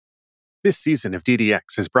This season of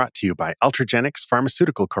DDX is brought to you by Ultragenyx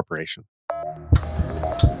Pharmaceutical Corporation.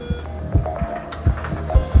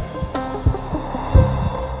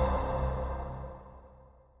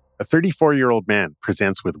 A 34-year-old man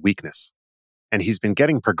presents with weakness, and he's been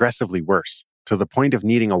getting progressively worse, to the point of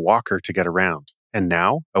needing a walker to get around, and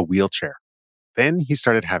now a wheelchair. Then he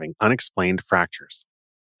started having unexplained fractures.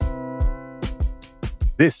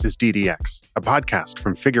 This is DDX, a podcast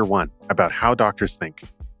from Figure One about how doctors think.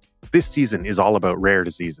 This season is all about rare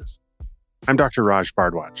diseases. I'm Dr. Raj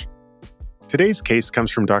Bhardwaj. Today's case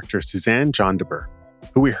comes from Dr. Suzanne Jondebur,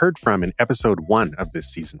 who we heard from in episode 1 of this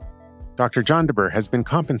season. Dr. Jondebur has been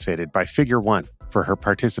compensated by Figure One for her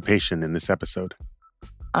participation in this episode.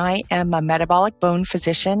 I am a metabolic bone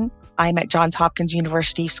physician. I'm at Johns Hopkins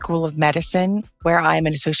University School of Medicine, where I'm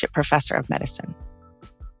an associate professor of medicine.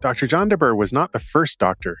 Dr. Jondebur was not the first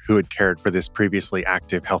doctor who had cared for this previously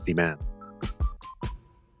active, healthy man.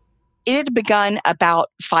 It had begun about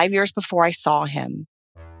 5 years before I saw him.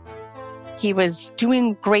 He was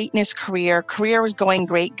doing great in his career. Career was going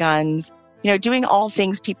great guns, doing all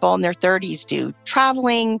things people in their 30s do,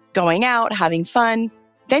 traveling, going out, having fun.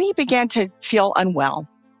 Then he began to feel unwell.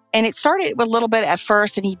 And it started with a little bit at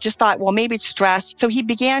first, and he just thought, well, maybe it's stress. So he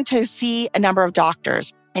began to see a number of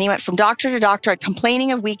doctors. And he went from doctor to doctor,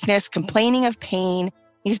 complaining of weakness, complaining of pain.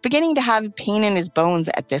 He's beginning to have pain in his bones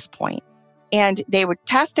at this point. And they would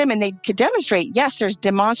test him and they could demonstrate, yes, there's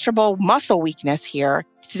demonstrable muscle weakness here.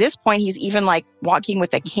 To this point, he's even walking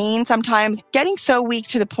with a cane sometimes, getting so weak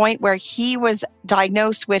to the point where he was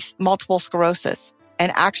diagnosed with multiple sclerosis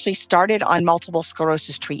and actually started on multiple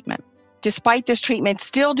sclerosis treatment. Despite this treatment,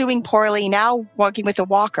 still doing poorly, now walking with a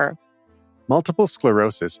walker. Multiple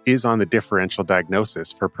sclerosis is on the differential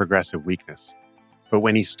diagnosis for progressive weakness. But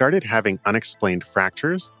when he started having unexplained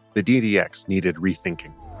fractures, the DDX needed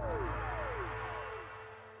rethinking.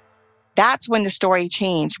 That's when the story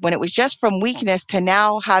changed, when it was just from weakness to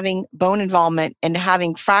now having bone involvement and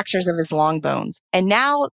having fractures of his long bones. And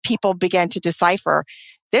now people began to decipher,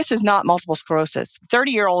 this is not multiple sclerosis.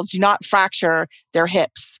 30-year-olds do not fracture their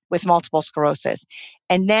hips with multiple sclerosis.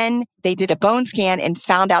 And then they did a bone scan and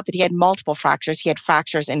found out that he had multiple fractures. He had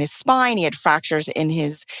fractures in his spine. He had fractures in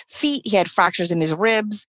his feet. He had fractures in his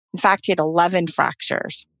ribs. In fact, he had 11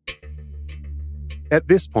 fractures. At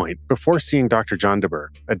this point, before seeing Dr. Jondebur,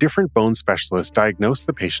 a different bone specialist diagnosed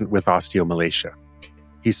the patient with osteomalacia.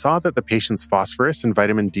 He saw that the patient's phosphorus and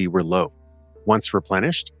vitamin D were low. Once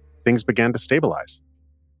replenished, things began to stabilize.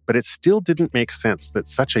 But it still didn't make sense that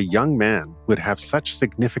such a young man would have such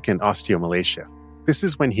significant osteomalacia. This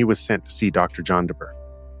is when he was sent to see Dr. Jondebur.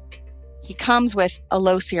 He comes with a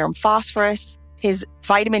low serum phosphorus. His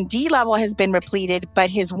vitamin D level has been repleted, but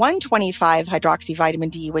his 125 hydroxy vitamin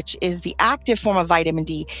D, which is the active form of vitamin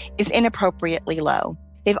D, is inappropriately low.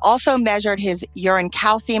 They've also measured his urine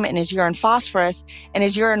calcium and his urine phosphorus, and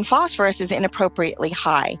his urine phosphorus is inappropriately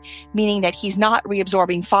high, meaning that he's not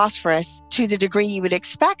reabsorbing phosphorus to the degree you would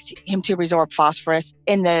expect him to reabsorb phosphorus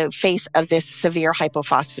in the face of this severe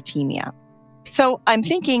hypophosphatemia. So I'm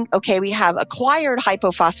thinking, okay, we have acquired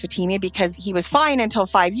hypophosphatemia because he was fine until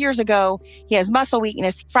 5 years ago. He has muscle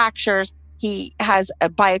weakness, fractures. He has a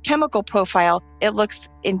biochemical profile. It looks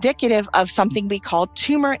indicative of something we call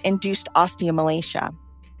tumor-induced osteomalacia.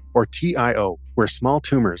 Or TIO, where small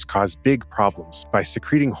tumors cause big problems by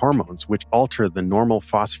secreting hormones which alter the normal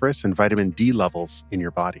phosphorus and vitamin D levels in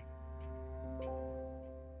your body.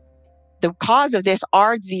 The cause of this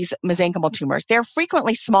are these mesenchymal tumors. They're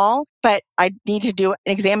frequently small, but I need to do an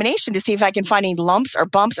examination to see if I can find any lumps or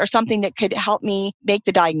bumps or something that could help me make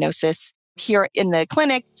the diagnosis here in the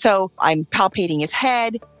clinic. So I'm palpating his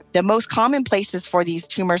head. The most common places for these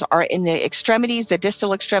tumors are in the extremities, the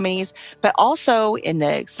distal extremities, but also in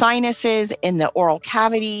the sinuses, in the oral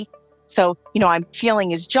cavity. So, I'm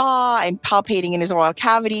feeling his jaw, I'm palpating in his oral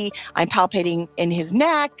cavity, I'm palpating in his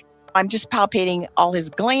neck. I'm just palpating all his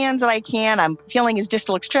glands that I can. I'm feeling his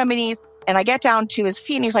distal extremities. And I get down to his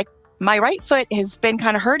feet and he's like, my right foot has been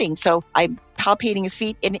kind of hurting. So I'm palpating his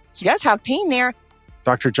feet and he does have pain there.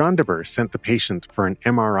 Dr. Jondebur sent the patient for an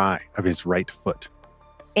MRI of his right foot.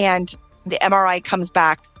 And the MRI comes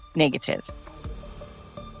back negative.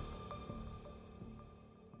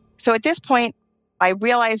 So at this point, I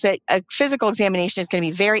realize that a physical examination is going to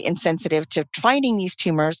be very insensitive to finding these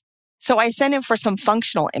tumors. So I send him for some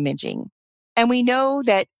functional imaging. And we know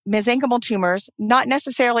that mesenchymal tumors, not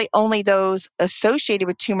necessarily only those associated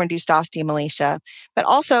with tumor-induced osteomalacia, but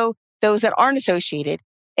also those that aren't associated,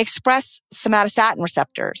 express somatostatin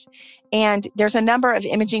receptors. And there's a number of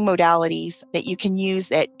imaging modalities that you can use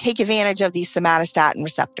that take advantage of these somatostatin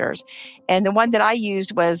receptors. And the one that I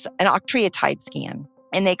used was an octreotide scan.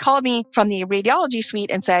 And they called me from the radiology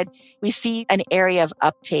suite and said, we see an area of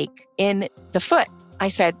uptake in the foot. I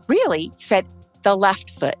said, really? He said, the left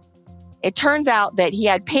foot. It turns out that he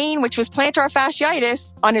had pain, which was plantar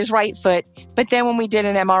fasciitis on his right foot. But then when we did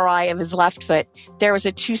an MRI of his left foot, there was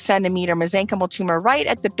a 2-centimeter mesenchymal tumor right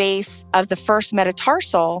at the base of the first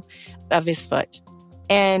metatarsal of his foot.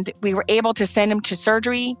 And we were able to send him to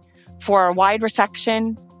surgery for a wide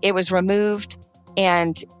resection. It was removed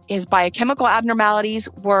and his biochemical abnormalities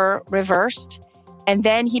were reversed. And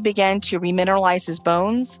then he began to remineralize his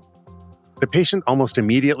bones. The patient almost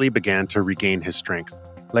immediately began to regain his strength,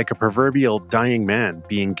 like a proverbial dying man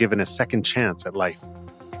being given a second chance at life.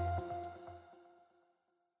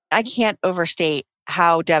 I can't overstate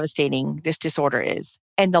how devastating this disorder is.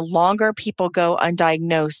 And the longer people go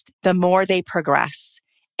undiagnosed, the more they progress.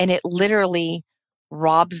 And it literally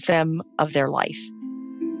robs them of their life.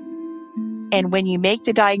 And when you make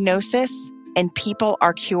the diagnosis and people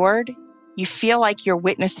are cured, you feel like you're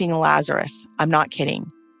witnessing Lazarus. I'm not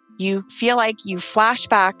kidding. You feel like you flash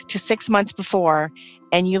back to 6 months before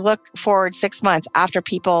and you look forward 6 months after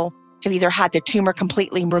people have either had the tumor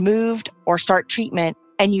completely removed or start treatment,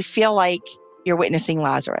 and you feel like you're witnessing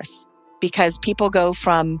Lazarus because people go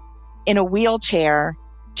from in a wheelchair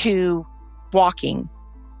to walking.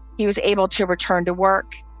 He was able to return to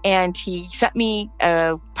work, and he sent me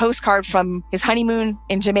a postcard from his honeymoon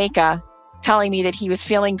in Jamaica telling me that he was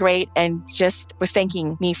feeling great and just was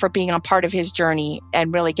thanking me for being a part of his journey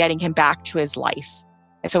and really getting him back to his life.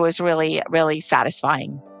 And so it was really, really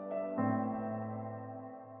satisfying.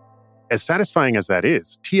 As satisfying as that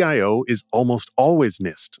is, TIO is almost always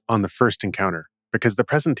missed on the first encounter because the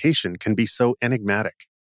presentation can be so enigmatic.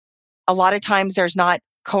 A lot of times there's not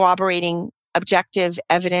corroborating objective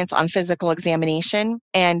evidence on physical examination.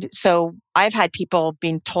 And so I've had people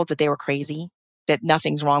being told that they were crazy, that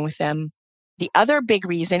nothing's wrong with them. The other big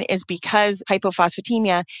reason is because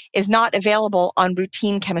hypophosphatemia is not available on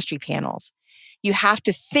routine chemistry panels. You have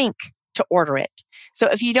to think to order it. So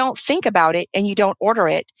if you don't think about it and you don't order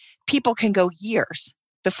it, people can go years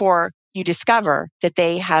before you discover that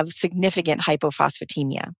they have significant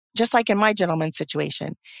hypophosphatemia. Just like in my gentleman's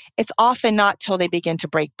situation, it's often not till they begin to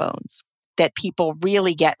break bones that people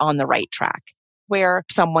really get on the right track, where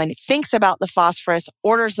someone thinks about the phosphorus,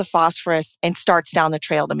 orders the phosphorus, and starts down the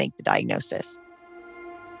trail to make the diagnosis.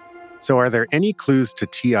 So are there any clues to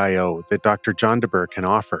TIO that Dr. John DeBer can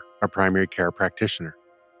offer a primary care practitioner?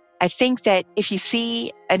 I think that if you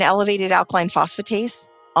see an elevated alkaline phosphatase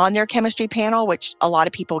on their chemistry panel, which a lot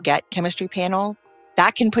of people get chemistry panel,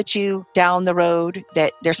 that can put you down the road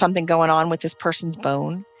that there's something going on with this person's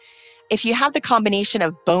bone. If you have the combination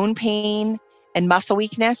of bone pain and muscle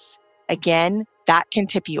weakness, again, that can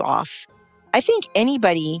tip you off. I think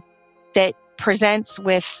anybody that presents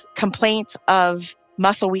with complaints of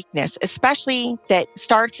muscle weakness, especially that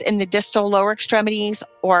starts in the distal lower extremities,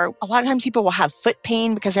 or a lot of times people will have foot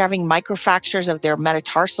pain because they're having microfractures of their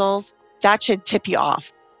metatarsals, that should tip you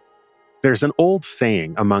off. There's an old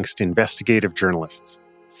saying amongst investigative journalists,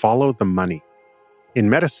 follow the money. In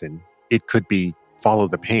medicine, it could be follow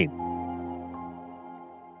the pain.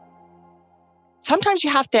 Sometimes you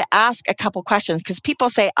have to ask a couple questions because people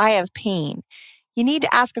say, I have pain. You need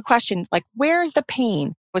to ask a question like, where's the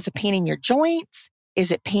pain? Was it pain in your joints? Is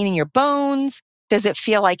it pain in your bones? Does it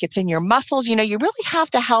feel like it's in your muscles? You really have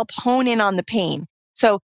to help hone in on the pain.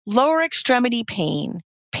 So lower extremity pain,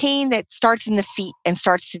 pain that starts in the feet and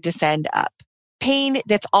starts to descend up, pain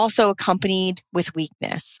that's also accompanied with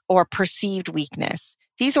weakness or perceived weakness.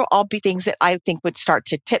 These will all be things that I think would start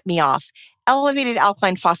to tip me off. Elevated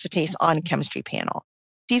alkaline phosphatase on a chemistry panel.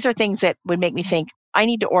 These are things that would make me think, I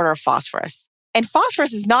need to order a phosphorus. And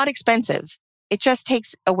phosphorus is not expensive. It just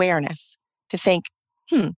takes awareness to think,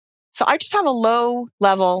 so I just have a low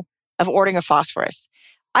level of ordering a phosphorus.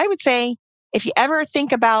 I would say if you ever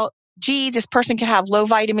think about, this person could have low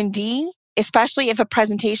vitamin D, especially if a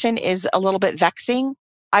presentation is a little bit vexing,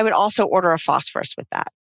 I would also order a phosphorus with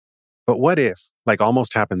that. But what if, like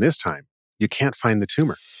almost happened this time, you can't find the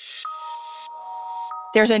tumor?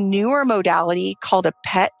 There's a newer modality called a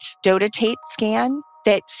PET dotatate scan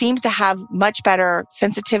that seems to have much better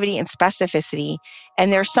sensitivity and specificity.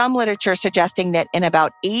 And there's some literature suggesting that in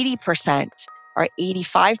about 80% or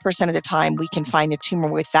 85% of the time, we can find the tumor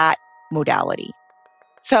with that modality.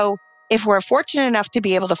 So if we're fortunate enough to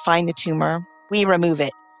be able to find the tumor, we remove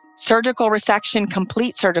it. Surgical resection,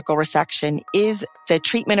 complete surgical resection is the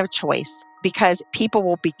treatment of choice because people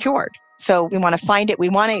will be cured. So we want to find it. We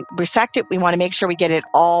want to resect it. We want to make sure we get it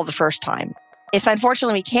all the first time. If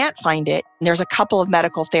unfortunately we can't find it, there's a couple of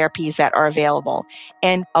medical therapies that are available.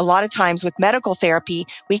 And a lot of times with medical therapy,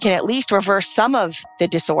 we can at least reverse some of the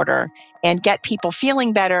disorder and get people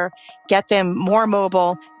feeling better, get them more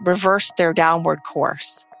mobile, reverse their downward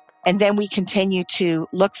course. And then we continue to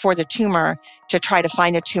look for the tumor to try to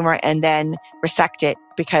find the tumor and then resect it,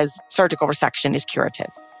 because surgical resection is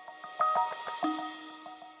curative.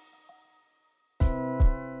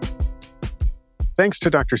 Thanks to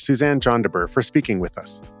Dr. Suzanne Jondaber for speaking with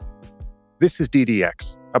us. This is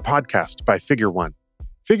DDX, a podcast by Figure One.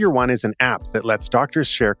 Figure One is an app that lets doctors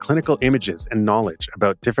share clinical images and knowledge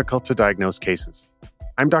about difficult-to-diagnose cases.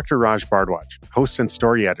 I'm Dr. Raj Bhardwaj, host and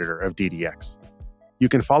story editor of DDX. You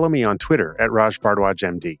can follow me on Twitter at Raj Bhardwaj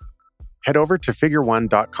MD. Head over to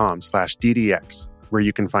figureone.com/DDX, where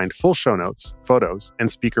you can find full show notes, photos,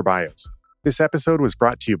 and speaker bios. This episode was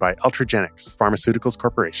brought to you by Ultragenyx Pharmaceuticals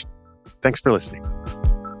Corporation. Thanks for listening.